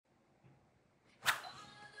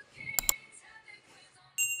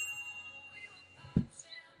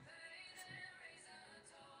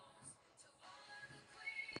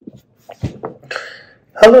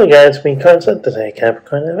Hello guys, me Concept today,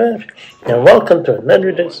 Capricorn Reverse, and welcome to another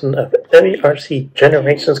edition of WRC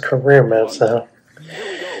Generations Career Mode. So,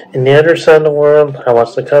 in the other side of the world, I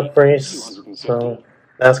watched the Cup race, so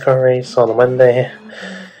NASCAR race on a Monday,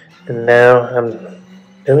 and now I'm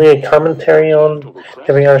doing a commentary on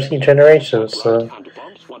WRC Generations. So,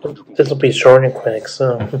 this will be short and quick.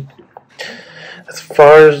 So, as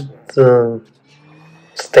far as the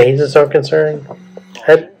stages are concerned,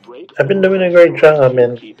 I've been doing a great job,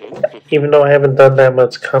 and even though I haven't done that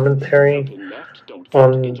much commentary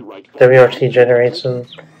on WRC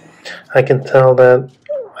Generations, I can tell that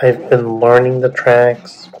I've been learning the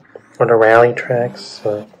tracks, or the rally tracks,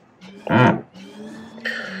 so yeah,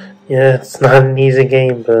 it's not an easy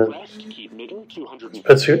game, but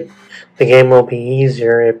the game will be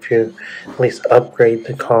easier if you at least upgrade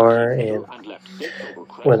the car and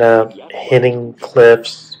without hitting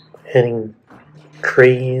cliffs, hitting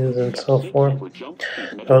trees and so forth.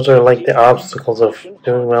 Those are like the obstacles of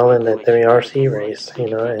doing well in the WRC race,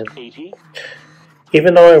 and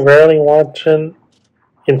even though I rarely watch it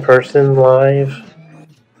in person live,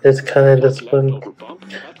 this kind of discipline,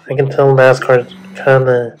 I can tell NASCAR is kind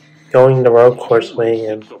of going the road course way,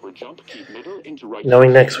 and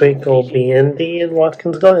knowing next week will be Indy and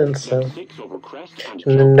Watkins Glen, so.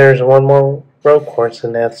 And then there's one more road course,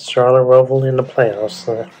 and that's Charlotte Roval in the playoffs,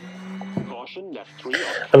 so.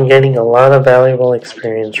 I'm getting a lot of valuable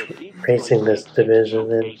experience racing this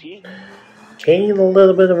division and gaining a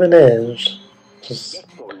little bit of an edge, just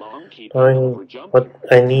knowing what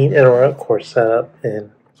I need in a road course setup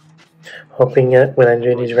and hoping that when I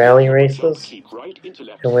do these rally races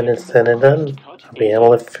and when it's said and done, I'll be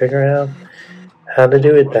able to figure out how to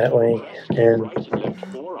do it that way. And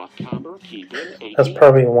that's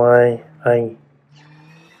probably why I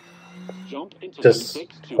just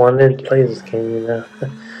wanted to play this game,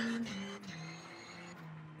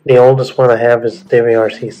 The oldest one I have is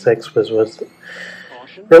WRC 6, which was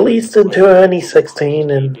released in 2016,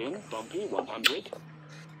 and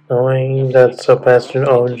knowing that Sebastian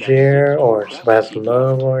Ogier or Sebastian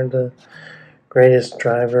Loeb are the greatest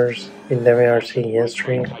drivers in WRC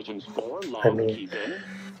history, I mean,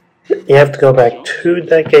 you have to go back 2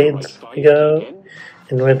 decades ago,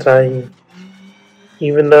 in which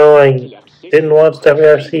even though I didn't watch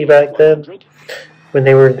WRC back then, when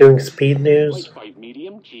they were doing speed news,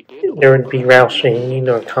 there would be Ralph Shane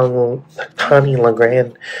or Connie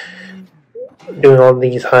LeGrand doing all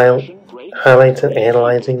these highlights and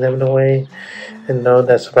analyzing them in a way, and know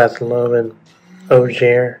that Sebastian Loeb and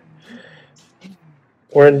Ogier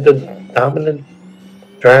were the dominant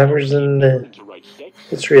drivers in the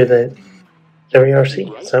history of the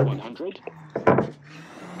WRC.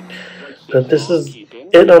 So this is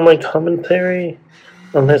it on my commentary,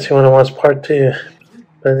 unless you want to watch part 2.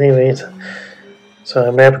 But anyways, so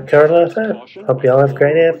I'm Arvaja Reverse. Hope you all have a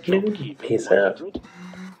great afternoon. Peace out.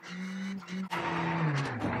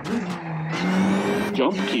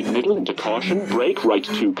 Jump, keep middle into caution, brake, right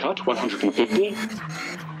 2 cut, 150.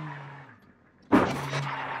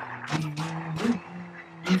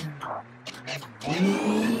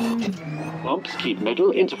 Bumps, keep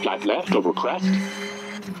middle into flat left over crest.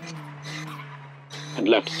 And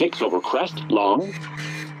left 6 over crest, long.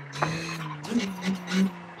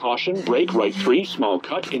 Caution, brake, right 3, small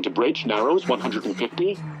cut, into bridge, narrows,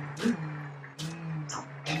 150.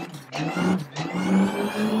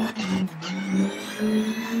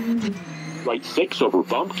 Right 6 over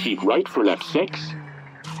bump, keep right for left 6.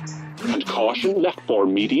 And caution, left 4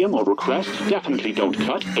 medium over crest, definitely don't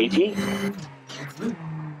cut, 80.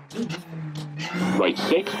 Right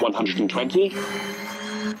 6, 120.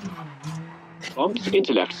 Bumps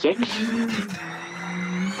into left 6.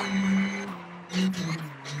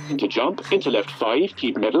 Into jump, into left 5,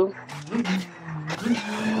 keep middle.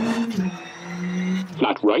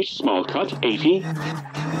 Flat right, small cut, 80.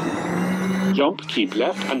 Jump, keep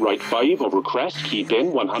left and right 5 over crest, keep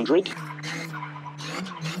in, 100.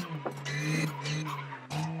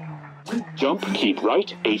 Jump, keep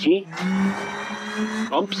right, 80.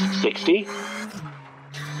 Bumps, 60.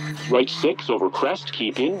 Right 6 over crest,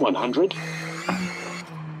 keep in, 100.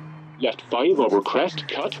 Left 5 over crest,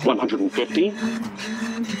 cut, 150.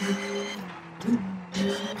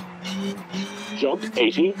 Jump,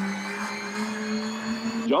 80.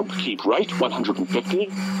 Jump, keep right, 150.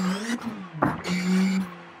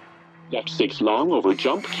 Left 6 long over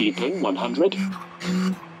jump, keep in, 100.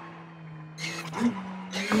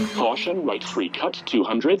 Caution, right 3 cut,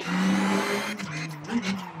 200.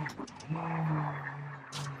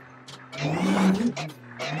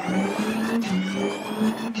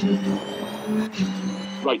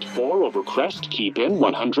 Right 4 over crest, keep in,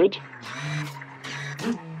 100.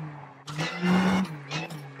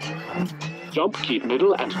 Jump, keep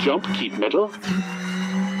middle, and jump, keep middle.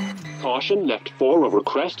 Caution, left 4 over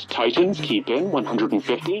crest, tightens, keep in,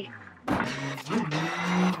 150.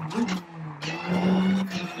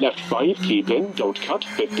 Left 5, keep in, don't cut,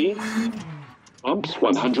 50. Bumps,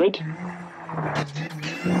 100.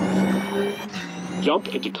 Jump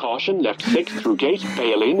into caution, left 6 through gate,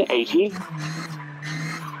 bail in, 80.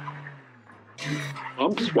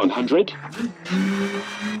 Bumps, 100.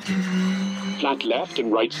 Flat left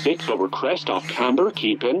and right 6 over crest off camber,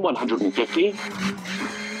 keep in, 150.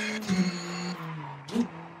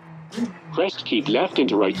 Crest, keep left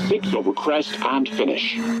into right 6 over crest and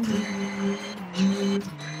finish.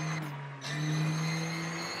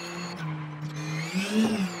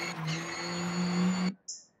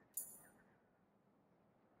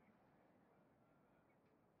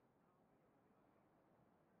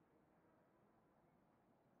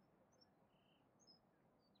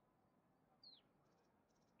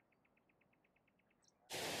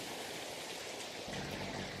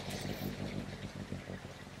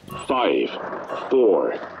 Five,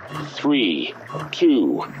 4, 3,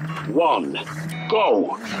 2, 1, go!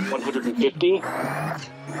 150.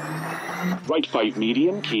 Right 5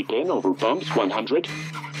 medium, keep in, over bumps, 100.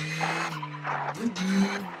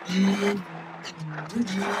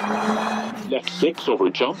 Left 6 over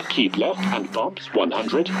jump, keep left, and bumps,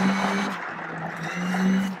 100.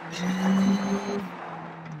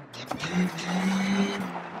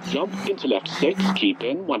 Jump into left 6, keep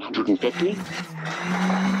in, 150.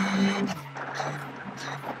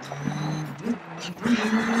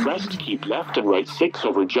 Crest, keep left and right 6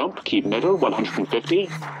 over jump, keep middle, 150.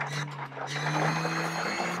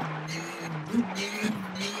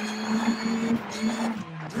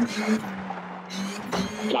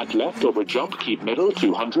 Flat left over jump, keep middle,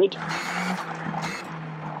 200.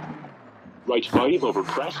 Right 5 over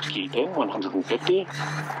crest, keep in, 150.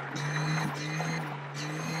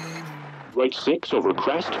 Right 6 over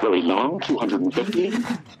crest, very long, 250.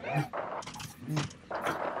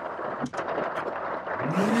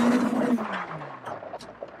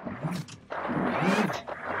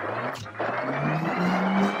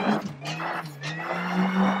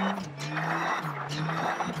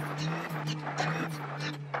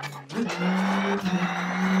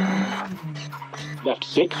 Left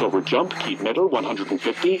 6 over jump, keep middle,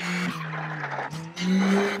 150.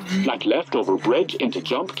 Flat left over bridge into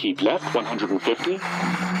jump, keep left, 150.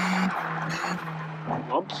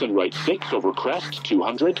 Bumps and right 6 over crest,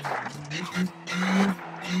 200.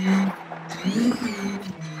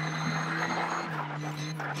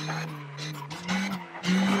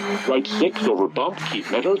 Right 6 over bump, keep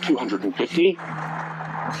middle, 250.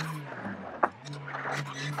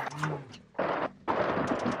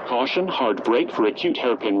 Caution, hard brake for acute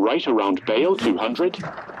hairpin right around bail, 200.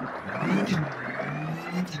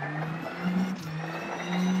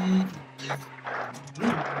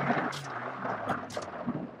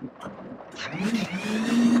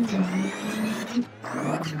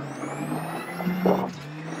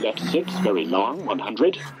 Left 6, very long,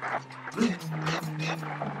 100.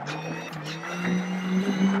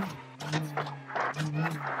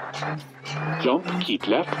 Jump, keep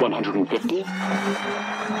left, 150.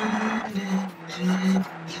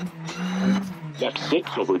 Left 6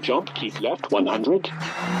 over jump, keep left, 100.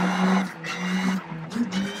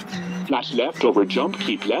 Flat left over jump,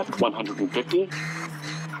 keep left, 150.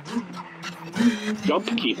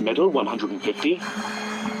 Jump, keep middle, 150.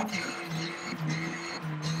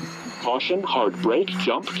 Caution, hard brake,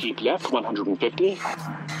 jump, keep left, 150.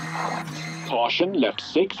 Caution, left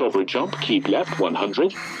 6 over jump, keep left,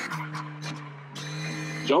 100.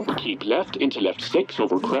 Jump, keep left into left 6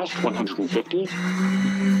 over crest, 150.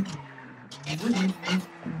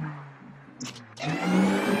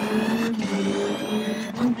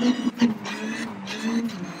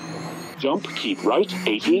 Jump, keep right,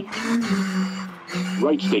 80.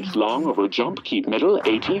 Right 6 long over jump, keep middle,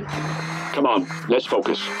 80. Come on, let's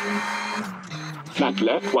focus. Flat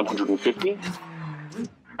left, 150.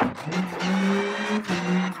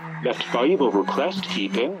 Left 5 over crest,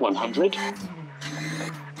 keep in, 100.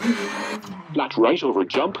 Flat right over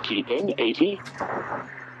jump, keep in, 80.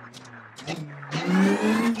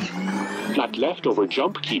 Flat left over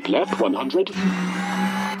jump, keep left, 100.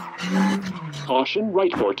 Caution,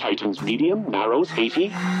 right 4 tightens medium, narrows,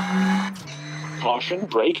 80. Caution,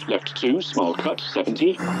 brake, left 2, small cut,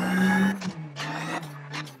 70.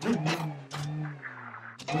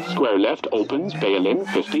 Square left opens, bail in,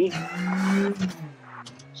 50.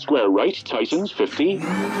 Square right tightens, 50.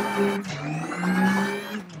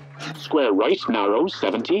 Square right narrows,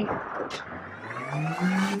 70.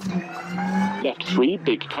 Left 3,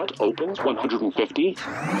 big cut, opens 150.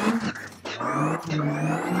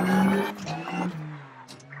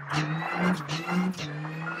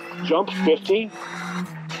 Jump 50.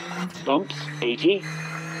 Bumps 80.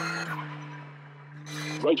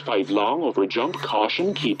 Right 5 long over jump,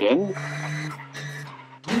 caution, keep in.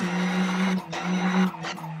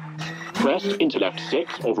 Crest into left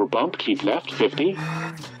 6 over bump, keep left 50.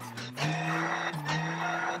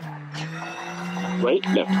 Right,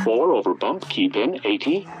 left 4 over bump, keep in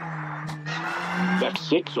 80. Left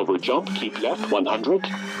 6 over jump, keep left 100.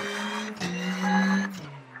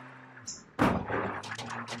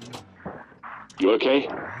 You okay?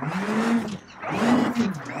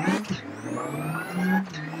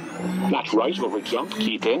 Flat right over jump,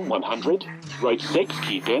 keep in 100. Right 6,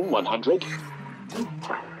 keep in 100.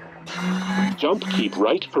 Jump, keep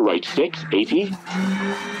right for right 6, 80.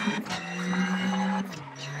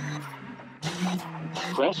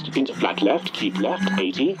 Crest into flat left, keep left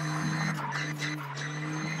 80.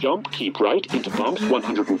 Jump, keep right into bumps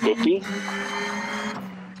 150.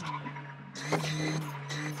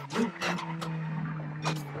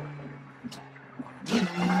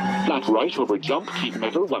 Flat right over jump, keep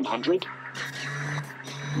middle 100.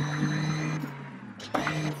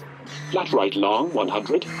 Flat right long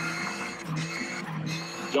 100.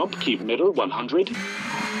 Jump, keep middle 100.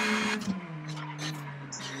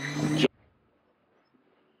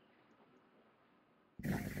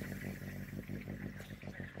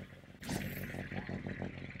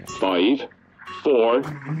 Five, 4,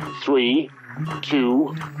 3,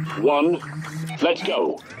 2, 1. Let's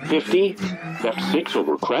go. 50. Left 6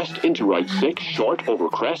 over crest into right 6. Short over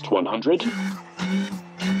crest 100.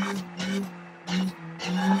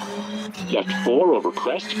 Left 4 over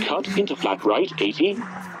crest. Cut into flat right 80.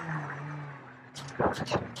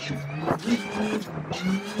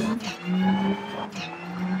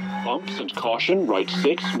 Bumps and caution. Right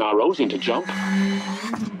 6 narrows into jump.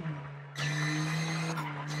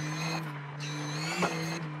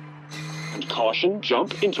 Caution,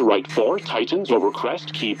 jump into right 4, tightens over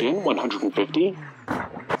crest, keep in 150.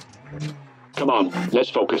 Come on, let's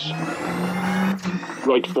focus.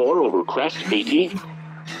 Right 4 over crest, 80.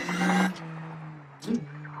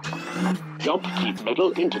 Jump, keep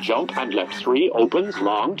middle into jump, and left 3 opens,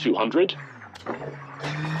 long 200.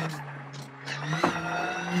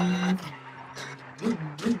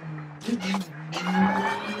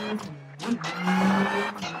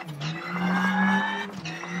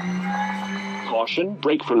 Caution,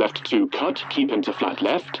 brake for left 2 cut, keep into flat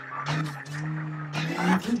left.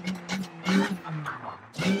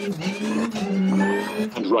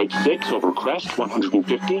 And right 6 over crest,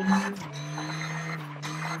 150.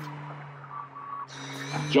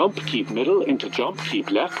 Jump, keep middle into jump, keep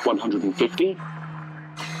left, 150.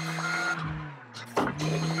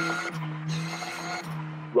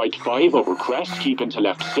 Right 5 over crest, keep into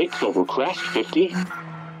left 6 over crest, 50.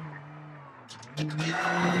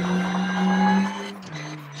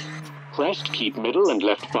 Crest, keep middle and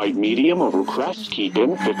left 5 medium over crest, keep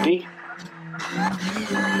in 50.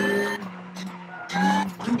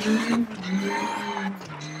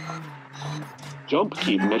 Jump,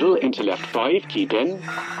 keep middle into left 5, keep in.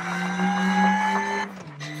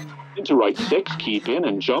 Into right 6, keep in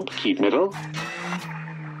and jump, keep middle.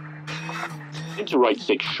 Into right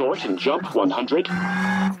 6 short and jump 100.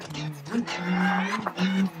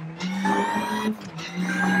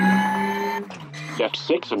 Left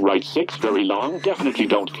 6 and right 6 very long, definitely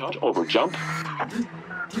don't cut over jump.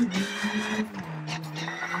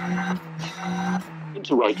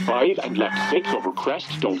 Into right 5 and left 6 over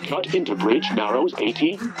crest, don't cut into bridge, narrows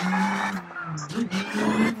 80.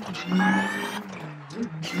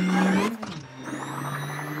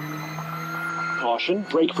 Caution,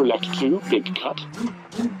 brake for left 2, big cut.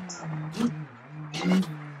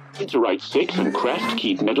 Into right 6 and crest,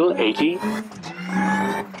 keep middle 80.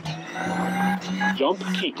 Jump,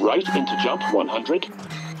 keep right into jump 100.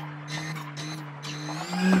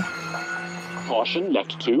 Caution,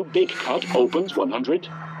 left 2, big cut, opens 100.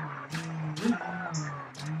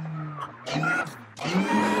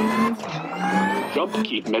 Jump,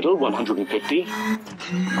 keep middle 150.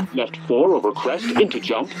 Left 4 over crest into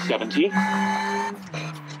jump 70.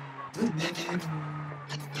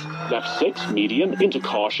 Left 6, medium, into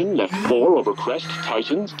caution, left 4 over crest,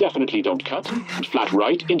 tightens, definitely don't cut, and flat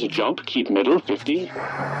right into jump, keep middle, 50.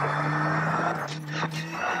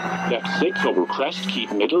 Left 6 over crest,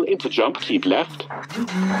 keep middle, into jump, keep left.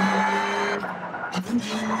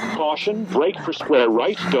 Caution, brake for square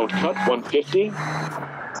right, don't cut, 150.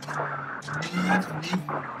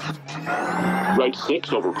 Right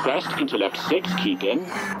 6 over crest, into left 6, keep in.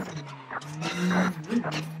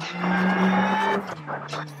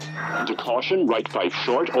 Into caution, right 5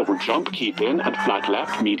 short, over jump, keep in, and flat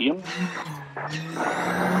left, medium.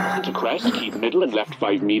 Into crest, keep middle, and left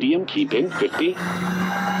 5 medium, keep in, 50.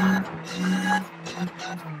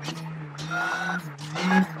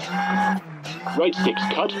 Right 6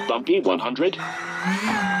 cut, bumpy, 100.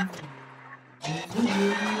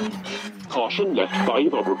 Caution, left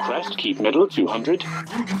 5 over crest, keep middle, 200.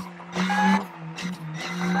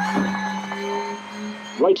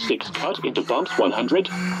 Right 6 cut, into bumps, 100.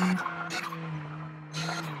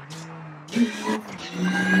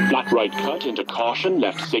 Flat right cut, into caution,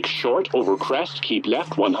 left 6 short, over crest, keep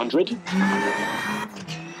left, 100.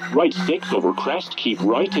 Right 6 over crest, keep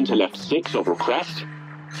right into left 6 over crest.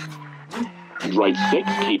 And right 6,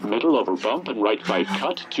 keep middle over bump, and right 5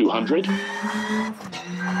 cut, 200.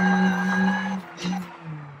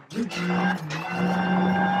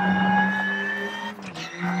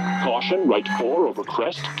 Caution, right 4 over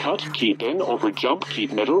crest, cut, keep in, over jump,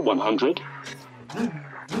 keep middle, 100.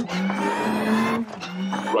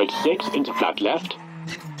 Right 6 into flat left.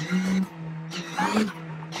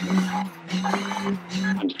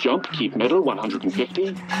 And jump, keep middle,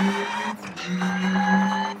 150.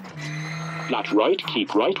 Flat right,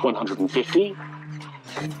 keep right, 150.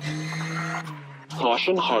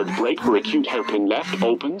 Caution, hard brake for acute hairpin left,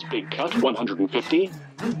 opens, big cut, 150.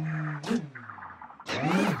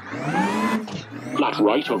 Flat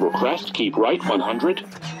right over crest, keep right, 100.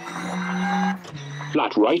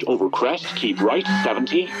 Flat right over crest, keep right,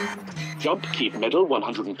 70. Jump, keep middle,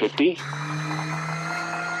 150.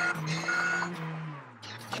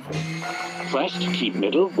 Crest, keep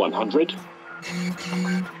middle, 100.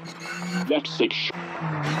 Left 6.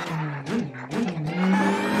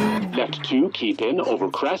 Left 2, keep in, over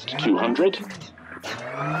crest, 200.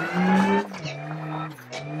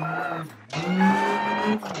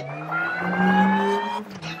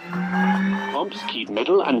 Bumps, keep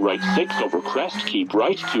middle, and right 6 over crest, keep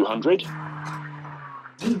right, 200.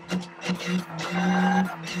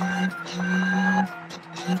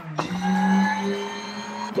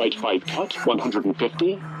 Right 5 cut,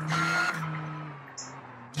 150.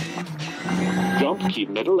 Jump, keep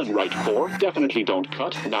middle, and right 4, definitely don't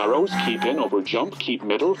cut. Narrows, keep in, over jump, keep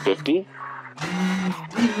middle, 50.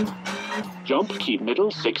 Jump, keep middle,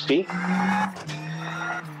 60.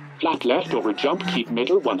 Flat left over jump, keep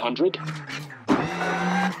middle, 100.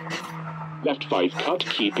 Left 5 cut,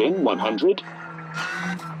 keep in, 100.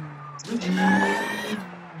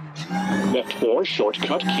 Left 4 short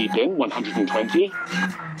cut, keep in, 120.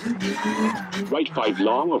 Right 5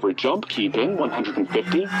 long over jump, keep in,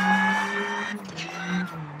 150.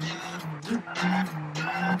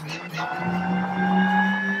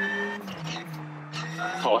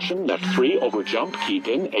 Caution, left 3 over jump, keep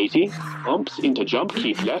in, 80. Bumps into jump,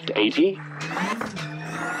 keep left, 80.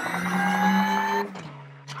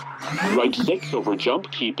 Right 6 over jump,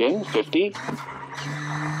 keep in, 50.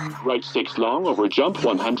 Right 6 long over jump,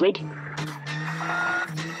 100.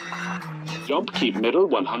 Jump, keep middle,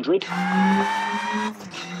 100.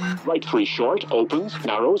 Right 3 short, opens,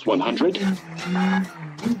 narrows, 100.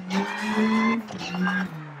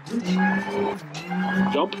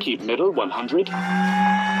 Jump, keep middle, 100.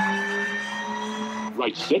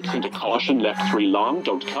 Right 6 into caution, left 3 long,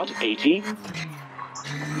 don't cut, 80.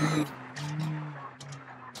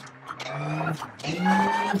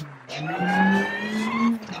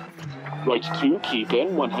 Right 2, keep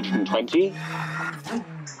in, 120.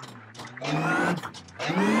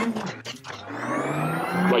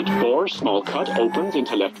 Right 4, small cut, opens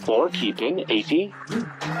into left 4, keep in, 80.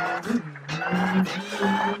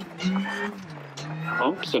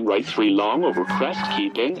 Bumps and right 3 long over crest,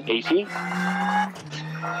 keep in, 80.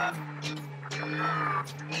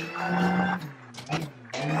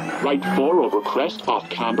 Right 4 over crest, off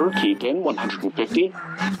camber, keep in, 150.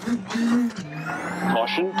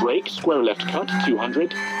 Caution, brake, square left cut,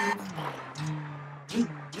 200.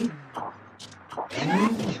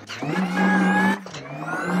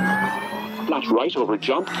 Flat right over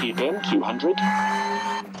jump, keep in, 200.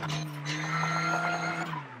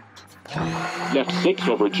 Left 6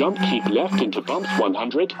 over jump, keep left into bumps,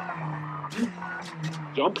 100.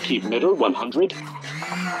 Jump, keep middle, 100.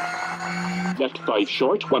 Left 5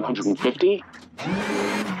 short, 150.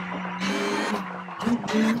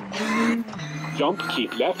 Jump,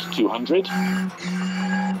 keep left, 200.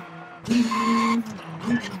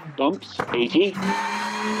 Bumps, 80.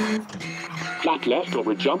 Flat left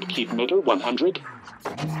over jump, keep middle, 100.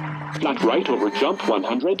 Flat right over jump,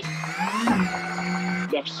 100.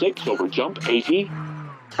 Left 6 over jump, 80.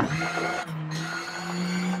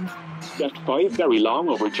 Left 5 very long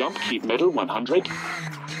over jump, keep middle, 100.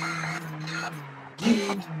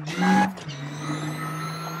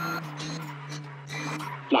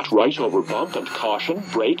 Flat right over bump and caution,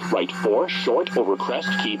 brake, right 4, short over crest,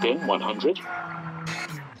 keep in 100.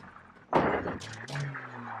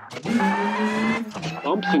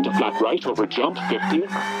 Bumps into flat right over jump 50.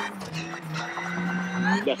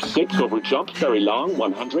 Left 6 over jump, very long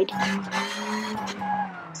 100.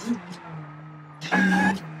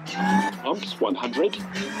 Bumps 100.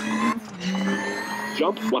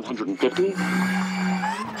 Jump 150.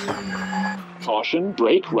 Caution,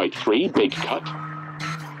 brake, right 3, big cut.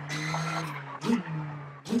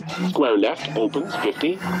 Square left opens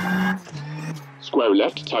 50. Square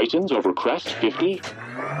left tightens over crest 50.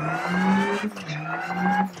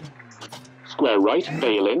 Square right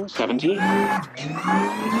bail in 70.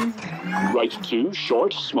 Right 2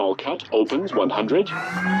 short small cut opens 100.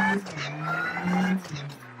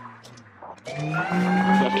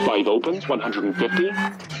 Left 5 opens 150.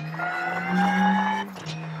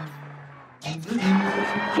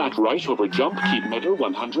 Flat right over jump, keep middle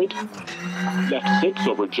 100. Left 6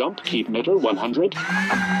 over jump, keep middle 100.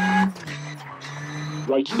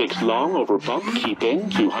 Right 6 long over bump, keep in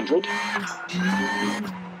 200.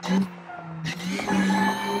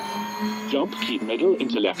 Jump, keep middle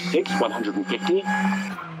into left 6, 150.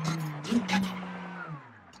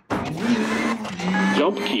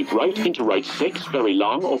 Jump, keep right into right 6, very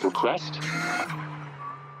long over crest.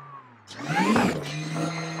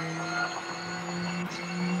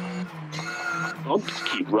 Bumps,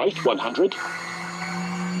 keep right 100.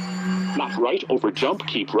 Flat right over jump,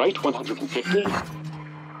 keep right 150.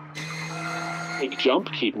 Big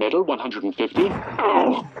jump, keep middle 150.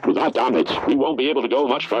 Oh, with that damage, we won't be able to go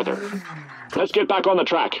much further. Let's get back on the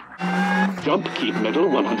track. Jump, keep middle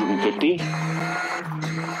 150.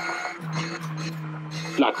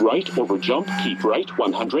 Flat right over jump, keep right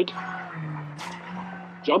 100.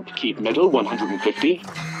 Jump, keep middle 150.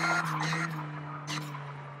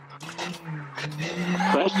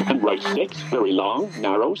 Crest and right 6, very long,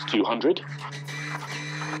 narrows 200.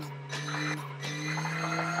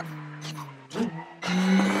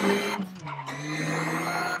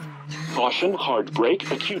 Caution, hard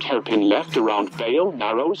brake, acute hairpin left around bail,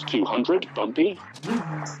 narrows 200, bumpy.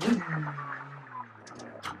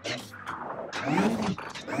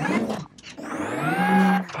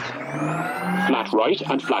 Flat right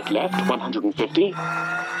and flat left 150.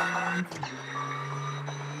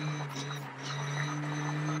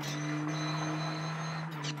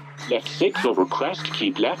 Left 6 over crest,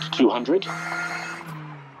 keep left 200.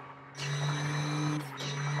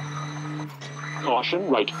 Caution,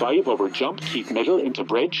 right 5 over jump, keep middle into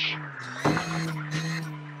bridge.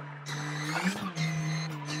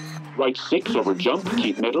 Right 6 over jump,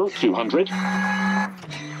 keep middle 200.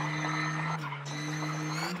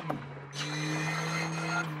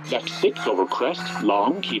 Left 6 over crest,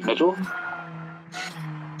 long, keep middle.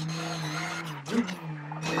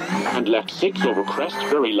 And left 6 over crest,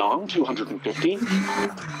 very long, 250.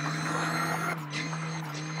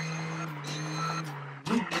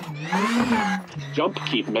 Jump,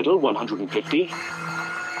 keep middle, 150.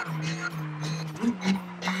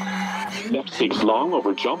 Left 6 long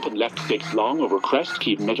over jump and left 6 long over crest,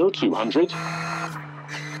 keep middle, 200.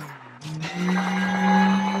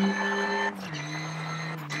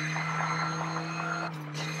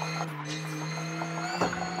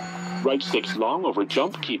 Right 6 long over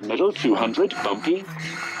jump, keep middle, 200, bumpy.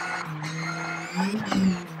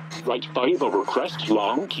 Right 5 over crest,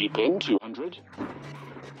 long, keep in, 200.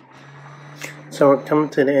 So we're coming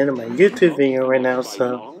to the end of my YouTube video right now,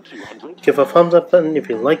 so give a thumbs up button if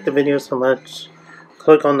you like the video so much.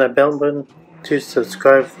 Click on that bell button to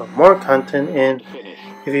subscribe for more content, and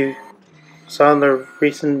if you saw the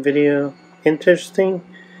recent video interesting,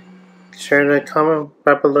 share the comment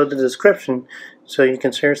right below the description so you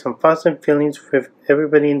can share some positive feelings with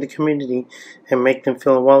everybody in the community and make them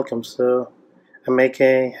feel welcome. So I make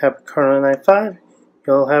a happy Karlo 95.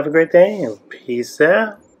 You'll have a great day and peace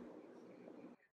out.